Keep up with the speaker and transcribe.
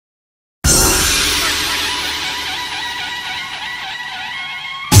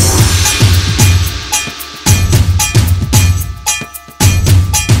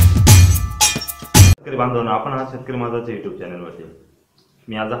बांधवांनो, आपण हा शेतकरी माझाच्या युट्यूब चॅनलवरती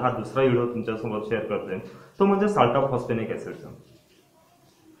मी आज हा दुसरा व्हिडिओ तुमच्यासोबत शेअर करतोय, तो म्हणजे साल्ट ऑफ फॉस्फेनिक ऍसिडचा।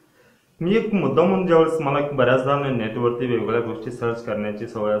 मी एक मुद्दा म्हणून ज्यावेळेस मला बऱ्याचदा नेटवरती वेगवेगळ्या गोष्टी सर्च करण्याची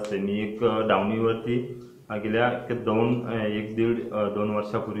सवय असते। मी एक डावणीवरती गेल्या 1.5-2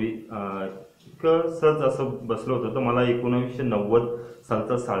 वर्षापूर्वी एक सहज असं बसलो होतो, तर मला 1990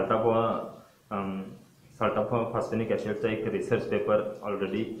 सालचा साल्ट ऑफ फॉस्फेनिक ऍसिडचा एक रिसर्च पेपर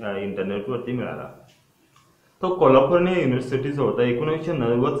ऑलरेडी इंटरनेटवरती मिळाला। तो कोल्हापूर युनिव्हर्सिटीचा होता।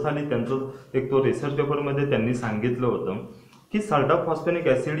 1990 साली त्यांचं एक तो रिसर्च पेपरमध्ये त्यांनी सांगितलं होतं की साल्ट ऑफ फॉस्फेनिक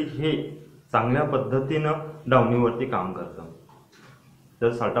ऍसिड हे चांगल्या पद्धतीनं डावणीवरती काम करतं।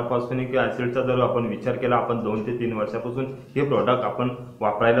 तर साल्ट ऑफ फॉस्फेनिक ऍसिडचा जर आपण विचार केला, आपण 2 ते 3 वर्षापासून हे प्रोडक्ट आपण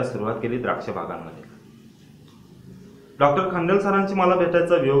वापरायला सुरुवात केली द्राक्ष बागांमध्ये। डॉक्टर खंडेल सरांची मला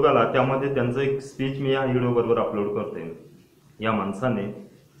भेटायचा योग आला, त्यामध्ये त्यांचं एक स्पीच मी या व्हिडिओ बरोबर अपलोड करते। या माणसाने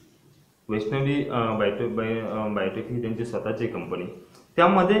वैष्णवी बायोटेक ही त्यांची स्वतःची कंपनी,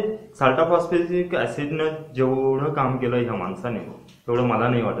 त्यामध्ये साल्ट ऑफ फॉस्फेनिक ऍसिडनं जेवढं काम केलं ह्या माणसाने, तेवढं मला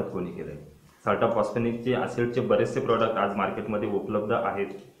नाही वाटत कोणी केलंय। साल्ट ऑफ फॉस्फेनिकचे ऍसिडचे बरेचसे प्रोडक्ट आज मार्केटमध्ये उपलब्ध आहेत,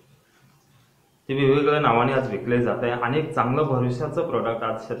 ते वेगवेगळ्या नावाने आज विकले जात आहे आणि एक चांगलं भविष्याचं प्रोडक्ट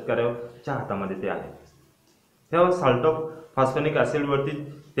आज शेतकऱ्याच्या हातामध्ये ते आहे। तेव्हा साल्ट ऑफ फॉस्फेनिक ऍसिडवरती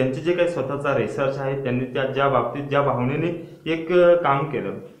त्यांचे जे काही स्वतःचा रिसर्च आहे, त्यांनी त्या ज्या बाबतीत ज्या भावनेने एक काम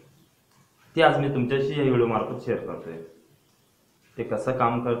केलं, ते आज मी तुमच्याशी या व्हिडिओ मार्फत शेअर करतोय। ते कसं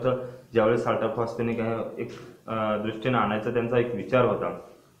काम करतं, ज्यावेळेस साल्ट ऑफ फॉस्फेनिक एक दृष्टीने आणायचा त्यांचा एक विचार होता,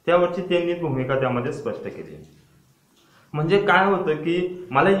 त्यावरची त्यांनी भूमिका त्यामध्ये स्पष्ट केली। म्हणजे काय होतं की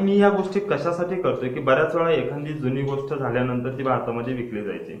मी या गोष्टी कशासाठी करतोय की बऱ्याच वेळा एखादी जुनी गोष्ट झाल्यानंतर ती भारतामध्ये विकली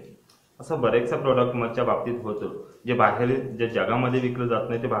जायची, असं बरेचशा प्रोडक्टच्या बाबतीत होतं। जे बाहेर जे जगामध्ये विकलं जात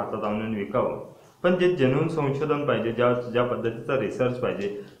नाही ते भारतात आणून विकावं, पण जे जेन्युइन संशोधन पाहिजे, ज्या पद्धतीचा रिसर्च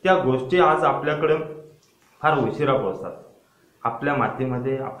पाहिजे, त्या गोष्टी आज आपल्याकडे फार उशिरा पोहोचतात। आपल्या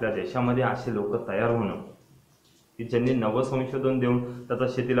मातीमध्ये, आपल्या देशामध्ये असे लोक तयार होणं की ज्यांनी नवं संशोधन देऊन त्याचा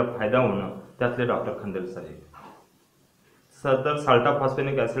शेतीला फायदा होणं, त्यातले डॉक्टर खंडेल सर आहेत। तर साल्ट ऑफ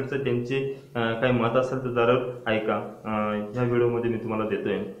फॉस्फेनिक ऍसिडचं त्यांचे काही मत असेल तर जरूर ऐका, ह्या व्हिडिओमध्ये मी तुम्हाला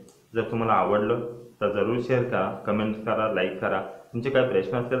देतोय। जर तुम्हाला आवडलं तर जरूर शेअर करा, कमेंट करा, लाईक करा। तुमचे काही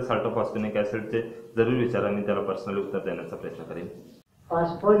प्रश्न असतील साल्ट ऑफ फॉस्फेनिक ऍसिडचे जरूर विचारा, मी त्याला पर्सनली उत्तर देण्याचा प्रयत्न करेन।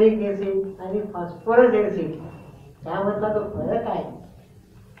 फॉस्फोरिक ऍसिड आणि फॉस्फरस ऍसिड त्यामधला जो फरक आहे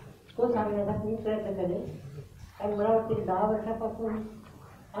तो सांगण्याचा मी प्रयत्न करेन, कारण मला वाटते 10 वर्षापासून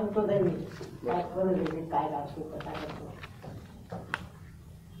सांगतो मी फॉस्फरस ऍसिड काय लागतो, कसा करतो।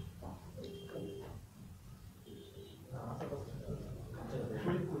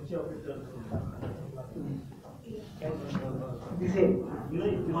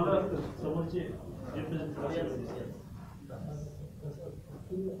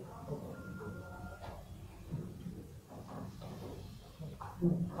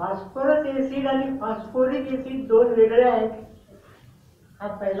 फॉस्फरस ऍसिड आणि फॉस्फोरिक ऍसिड दोन वेगळे आहेत, हा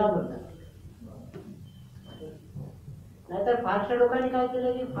पहिला मुद्दा। नाहीतर फारशा लोकांनी काय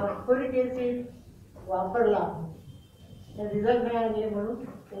केलं की फॉस्फोरिक ऍसिड वापरला तर रिझल्ट नाही आले म्हणून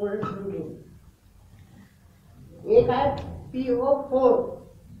ओरड सुरू केली। एक आहे PO4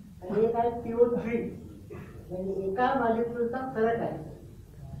 आणि एक आहे PO3, म्हणजे एका मॉलिक्युलचा फरक आहे,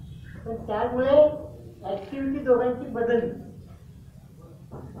 पण त्यामुळे ऍक्टिव्हिटी दोघांची बदलली।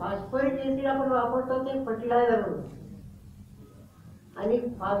 फॉस्फोरिक ऍसिड आपण वापरतो ते फर्टिलायझर म्हणून, आणि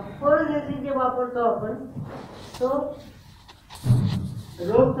फॉस्फरस ऍसिड जे वापरतो आपण तो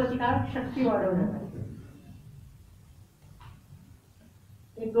रोगप्रतिकारक शक्ती वाढवण्यासाठी।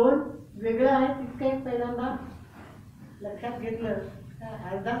 हे दोन वेगळे आहेत, तितके पहिल्यांदा लक्षात घेतलं तर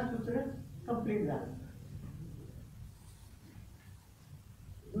अर्धा सूत्र कंप्लीट झालं।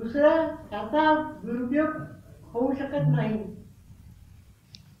 दुसरं, त्याचा दुरुपयोग होऊ शकत नाही,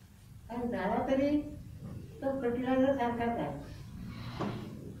 कारण झाला तरी तो फर्टिलायझर सारखाच आहे।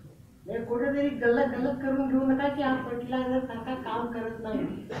 कुठेतरी गल्लत करून घेऊ नका की हा फर्टिलायझर सारखा काम करत नाही,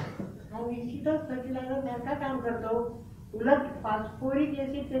 हा निश्चितच फर्टिलायझर सारखा काम करतो। उलट फॉस्फोरिक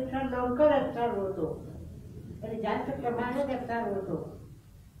ऍसिड पेक्षा लवकर ऍब्सॉर्ब होतो आणि जास्त प्रमाणात ऍब्सॉर्ब होतो,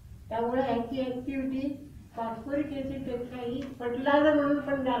 त्यामुळे ह्याची ऍक्टिव्हिटी फॉस्फोरिक ऍसिड पेक्षा ही फर्टिलायझर म्हणून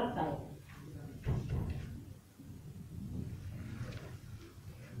पण जास्त आहे।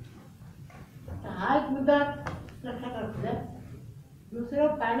 हा एक मुद्दा लक्षात असू द्या।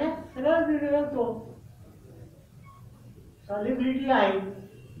 दुसरं, पाण्यात सरळ विरघळतो, सॉल्युबिलिटी आहे,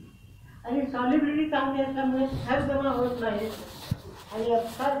 आणि सॉल्युबिलिटी चांगली असल्यामुळे थर जमा होत नाही आणि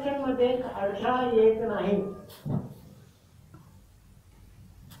ऍब्सॉर्प्शन मध्ये अडथळा येत नाही।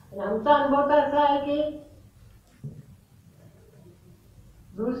 आमचा अनुभव तर असा आहे की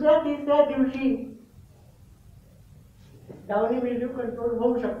दुसऱ्या तिसऱ्या दिवशी डाउनी मिल्ड्यू कंट्रोल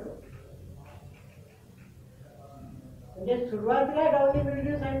होऊ शकतो. म्हणजे सुरुवातीला डाउनी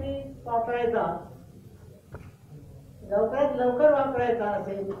मिल्ड्यूसाठी वापरायचा, लवकरात लवकर वापरायचा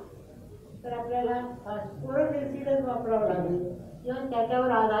असेल तर आपल्याला फॉस्फोरस एसिडच वापरावं लागेल किंवा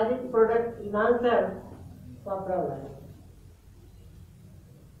त्याच्यावर आधारित प्रोडक्ट इन्हान्सर वापरावं लागेल.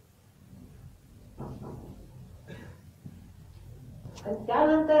 आणि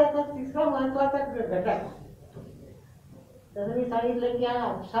त्यानंतर आता तिसरा महत्वाचा घटक, जसं मी सांगितलं की हा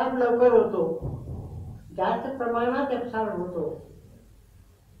अपसार लवकर होतो, जास्त प्रमाणात अपसार होतो,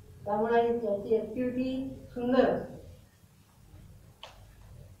 त्यामुळे त्याची ऍक्टिव्हिटी सुंदर असते.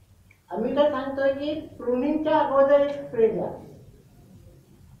 आम्ही तर सांगतोय की प्रुनिंगच्या अगोदर एक स्प्रे द्या.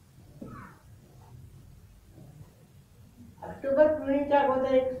 ऑक्टोबर प्रुनिंगच्या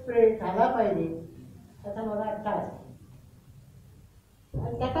अगोदर एक स्प्रे झाला पाहिजे असा माझा अर्थ आहे.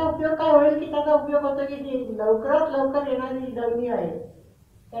 आणि त्याचा उपयोग काय होईल की त्याचा उपयोग होतो की जी लवकरात लवकर येणारी डाउनी आहे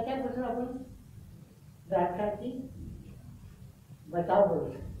त्याच्यापासून आपण द्राक्षाची बचाव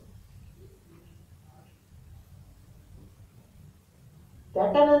करू शकतो.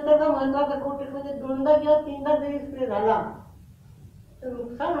 त्याच्यानंतरचा महत्वाचा कोटेड म्हणजे 2दा किंवा 3दा जरी स्प्रे झाला तर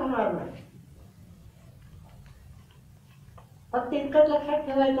नुकसान होणार नाही. फक्त इतकंच लक्षात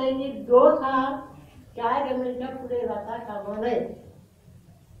ठेवायचं आहे की डोस हा 4 ml पुढे जाता कामा नये.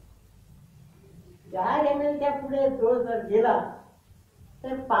 4 ml पुढे डोस जर गेला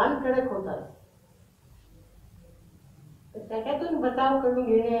तर पान कडक होतात. तर त्याच्यातून बचाव करून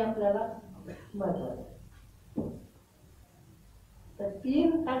घेणे आपल्याला महत्वाचं. तर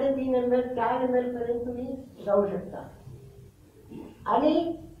 3-3.5 ml 4 ml पर्यंत तुम्ही जाऊ शकता. आणि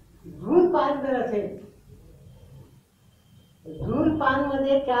झूल पान जर असेल, झूल पान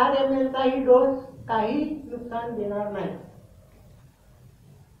मध्ये 4 ml चाही डोस काही नुकसान देणार नाही.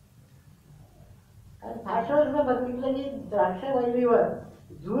 फारशा वेळेस बघितलं की द्राक्षवल्लीवर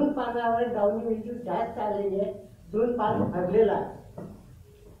झूल पानावर डाउनी मिल्ड्यू जास्त आलेली आहे, झूल पान भरलेला आहे.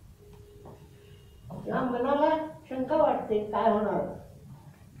 तेव्हा मनाला शंका वाटते काय होणार,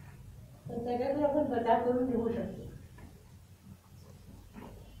 तर त्याच्यातून आपण बचाव करून घेऊ शकतो.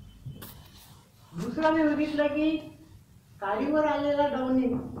 दुसरा मी बघितलं की काडीवर आलेला डाउनी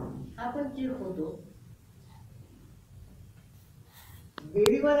हा पण चीक होतो.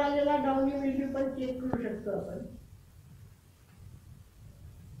 बेरीवर आलेला डाउनी मिल्ड्यू पण चेक करू शकतो आपण.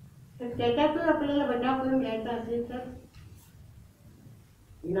 तर त्याच्यातून आपल्याला बचाव करून घ्यायचा असेल तर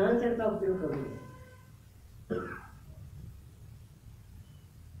इन्हान्सरचा उपयोग करूया.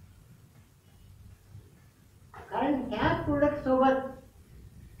 कारण ह्या प्रोडक्ट सोबत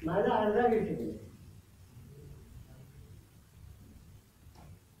माझा अर्धा विषय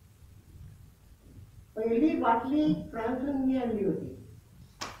पहिली बाटली फ्रान्सहून मी आणली होती.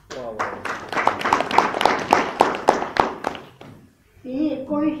 ती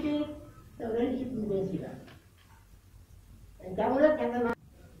 1984 ला. आणि त्यामुळे त्याचं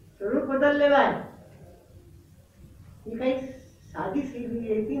स्वरूप बदललेलं आहे. ही काही साधी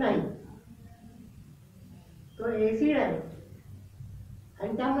रेती नाही, तो एसिड आहे.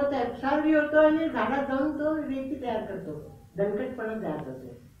 आणि त्यामुळे तो ऍब्सॉर्ब होतो आणि झाडात जाऊन तो रेती तयार करतो, दणकटपणा तयार करतो.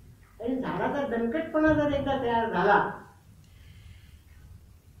 आणि झाडाचा दणकटपणा जर एकदा तयार झाला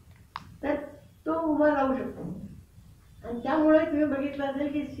तर तो उभा राहू शकतो. आणि त्यामुळे तुम्ही बघितलं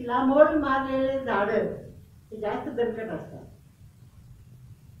असेल की शिलामोल मारलेले झाड हे जास्त दणकट असतात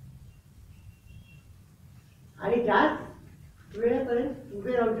आणि जास्त वेळेपर्यंत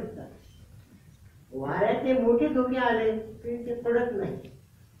उभे राहू शकतात. वाऱ्याचे मोठे धोके आले तरी ते पडत नाही.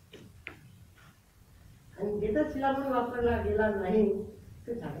 आणि जिथं शिलामोल वापरला गेला नाही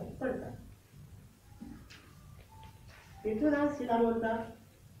ते झाड पडतात. तिथून हा शिलामोलचा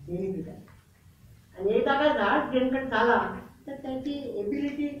बेनिफिट आहे. आणि एकदा का झाड दणकट झाला तर त्याची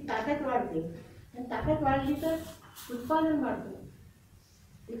एबिलिटी, ताकद वाढते. आणि ताकद वाढली तर उत्पादन वाढतं.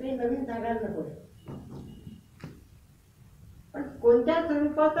 ते काही नवीन सांगायला नको. पण कोणत्या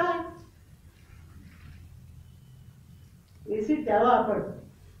स्वरूपाचा एसिड द्यावा आपण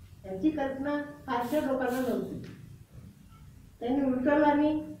याची कल्पना फारशा लोकांना नव्हती. त्यांनी उचललं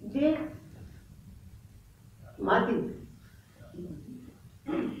आणि जे माती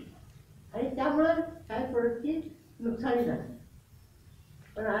आणि त्यामुळे काही प्रोडक्टची नुकसानी झाली.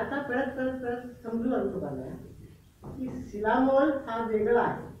 पण आता परत परत परत समजून आणतो मला की सिलामोल हा वेगळा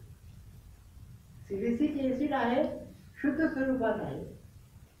आहे, सिलिसिक एसिड आहे, शुद्ध स्वरूपात आहे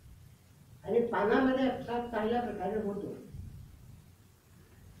आणि पानामध्ये ऍब्सॉर्ब चांगल्या प्रकारे होतो.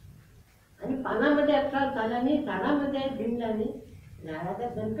 आणि पानामध्ये ऍब्सॉर्ब झाल्याने झाडामध्ये भिनल्याने झाडाचा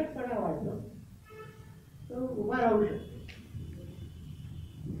दणकटपणा वाढतो, तो उभा राहू शकतो.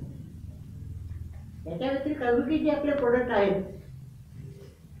 याच्या व्यतिरिक्त अजूनही जे आपले प्रोडक्ट आहेत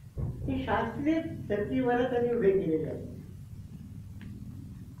ते शास्त्रीय धर्तीवरच त्यांनी उभे केलेले आहेत.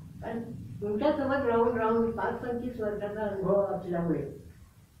 कारण तुमच्यासोबत राहून राहून 5-25 वर्षाचा अनुभव असल्यामुळे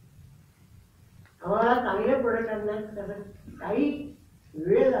आम्हाला चांगले प्रोडक्ट आणण्यात तसं काही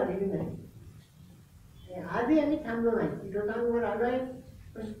वेळ लागली नाही. आजही आम्ही थांबलो नाही. किटोसानवर आलोय,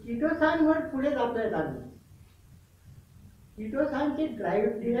 पण किटोसानवर पुढे जातोय आम्ही. किटोसानचे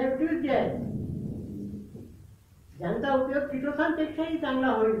डिरायव्हेटिव्ह जे आहेत ज्यांचा उपयोग किटोसानपेक्षाही चांगला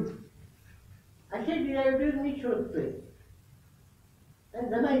होईल असे डिरायव्हेटिव्ह मी शोधतोय आणि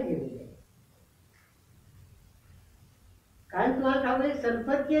जमाही केलेले आहे. कारण तुम्हाला ठाऊक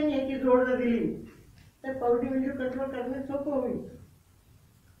सल्फरची आणि याची जोड जर दिली तर पावडर मिल्ड्यू कंट्रोल करणे सोपं होईल.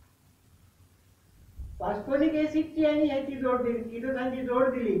 फॉस्फोरिक ऍसिडची आणि याची जोड दिली, किटोसानची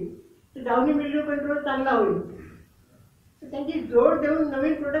जोड दिली तर डाउनी मिल्ड्यू कंट्रोल चांगला होईल. तर त्यांची जोड देऊन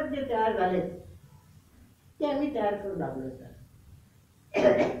नवीन प्रोडक्ट जे तयार झाले ते आम्ही तयार करून दाखवले.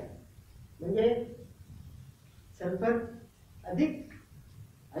 म्हणजे सल्फर अधिक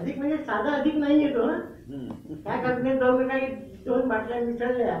अधिक म्हणजे साधा अधिक नाही येतो. त्या कंपनीत जाऊन काही 2 बाटल्या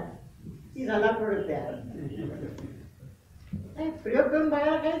मिसळल्या की झाला प्रोडक्ट तयार. प्रयोग करून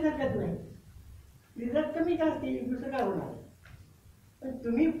बघायला काहीच हरकत नाही. रिझल्ट कमी जास्त येईल, दुसरं काय होणार. पण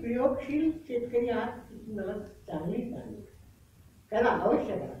तुम्ही प्रयोगशील शेतकरी आहात, मला चांगली करा,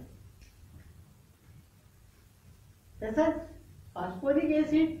 अवश्य करा. तसंच फॉस्फोरिक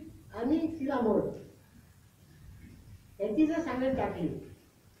ऍसिड आणि सिलामोड याची जर सांगत टाकली,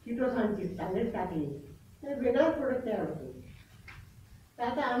 किटोसानची सांगत टाकली तर वेगळाच प्रोडक्ट तयार होतो. तर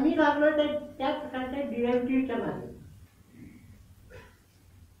आता आम्ही लागलो त्या प्रकारच्या डिरायव्हेटिव्हच्या मागे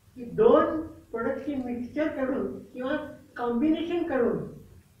की 2 प्रोडक्टची मिक्सचर करून किंवा कॉम्बिनेशन करून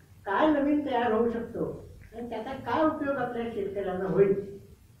काय नवीन तयार होऊ शकतो आणि त्याचा काय उपयोग आपल्या शेतकऱ्यांना होईल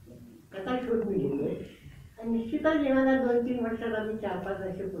त्याचा शोध मी घेतोय. आणि निश्चितच येणाऱ्या 2-3 वर्षात आम्ही 4-5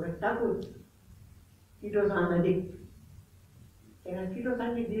 असे प्रोडक्ट टाकू किटोसान अधिक.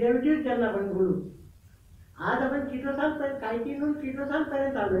 किटोसानचे डिरायव्हेटिव्ह ज्यांना आपण बोलू. आज आपण किटोसान कायटीनहून किटोसान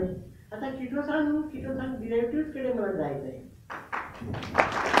पर्यंत आलोय. आता किटोसान डिरायव्हेटिव्ह कडे मला जायचं आहे.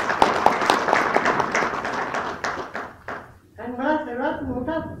 कारण मला सर्वात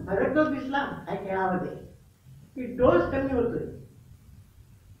मोठा फरक जो दिसला या खेळामध्ये की डोस कमी होतोय.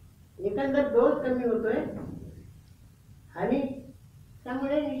 एकंदर डोस कमी होतोय आणि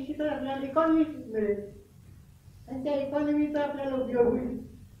त्यामुळे निश्चितच आपल्याला इकॉनॉमी मिळेल आणि त्या इकॉनॉमीचा आपल्याला उपयोग होईल.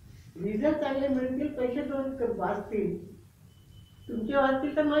 रिझल्ट चांगले मिळतील, पैसे 2 वाचतील, तुमचे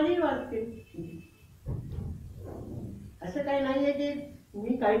वाचतील तर माझेही वाचतील. असं काही नाहीये की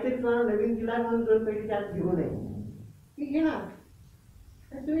मी काहीतरी तुम्हाला नवीन दिला म्हणून 2 पैसे त्यात घेऊ नये. मी घेणार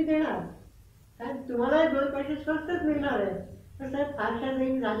आणि तुम्ही देणार. कारण तुम्हाला 2 पैसे स्वस्तच मिळणार आहे. तसं फारशा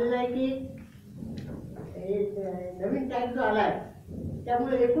काही झालेलं आहे की नवीन टॅक्स जो आलाय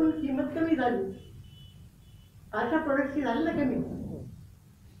त्यामुळे एकूण किंमत कमी झाली. फारशा प्रोडक्टची झाली ना कमी.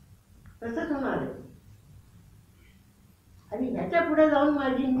 तसंच होणार आहे. आणि ह्याच्या पुढे जाऊन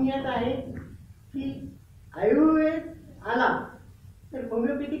माझी नियत आहे की आयुर्वेद आला तर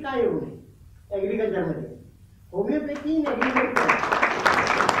होमिओपॅथी काय येऊ नये ॲग्रिकल्चरमध्ये. होमिओपॅथी इन ॲग्रिकल्चर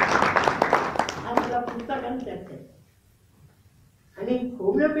हा मला पुस्तक आणि त्यात आहे. आणि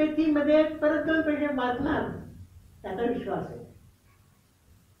होमिओपॅथीमध्ये परत 2 पैसे वाचणार त्याचा विश्वास आहे.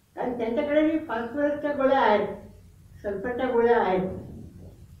 कारण त्यांच्याकडे फॉस्फरसच्या गोळ्या आहेत, सल्फरच्या गोळ्या आहेत,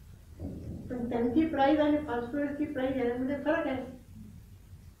 पण त्यांची प्राईस आणि फॉस्फरसची प्राईस यामध्ये फरक आहे.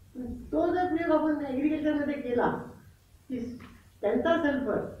 तो जर प्रयोग आपण ॲग्रिकल्चरमध्ये केला की त्यांचा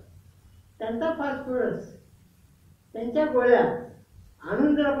सल्फर, त्यांचा फॉस्फरस, त्यांच्या गोळ्या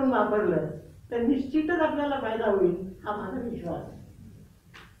आणून जर आपण वापरलं तर निश्चितच आपल्याला फायदा होईल हा माझा विश्वास आहे.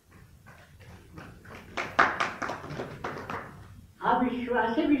 हा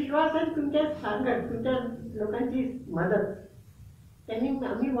असे विश्वास आणि तुमच्या सांगत तुमच्या लोकांची मदत त्यांनी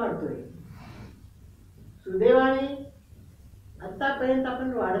आम्ही वाढतोय. सुदैवाने आतापर्यंत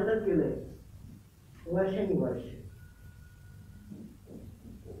आपण वाढतच गेलोय वर्षानुवर्ष.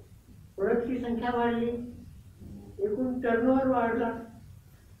 प्रोडक्टची संख्या वाढली, एकूण टर्नओव्हर वाढला,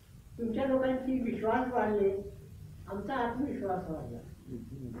 तुमच्या लोकांची विश्वास वाढले, आमचा आत्मविश्वास वाढला.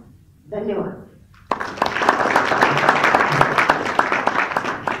 धन्यवाद.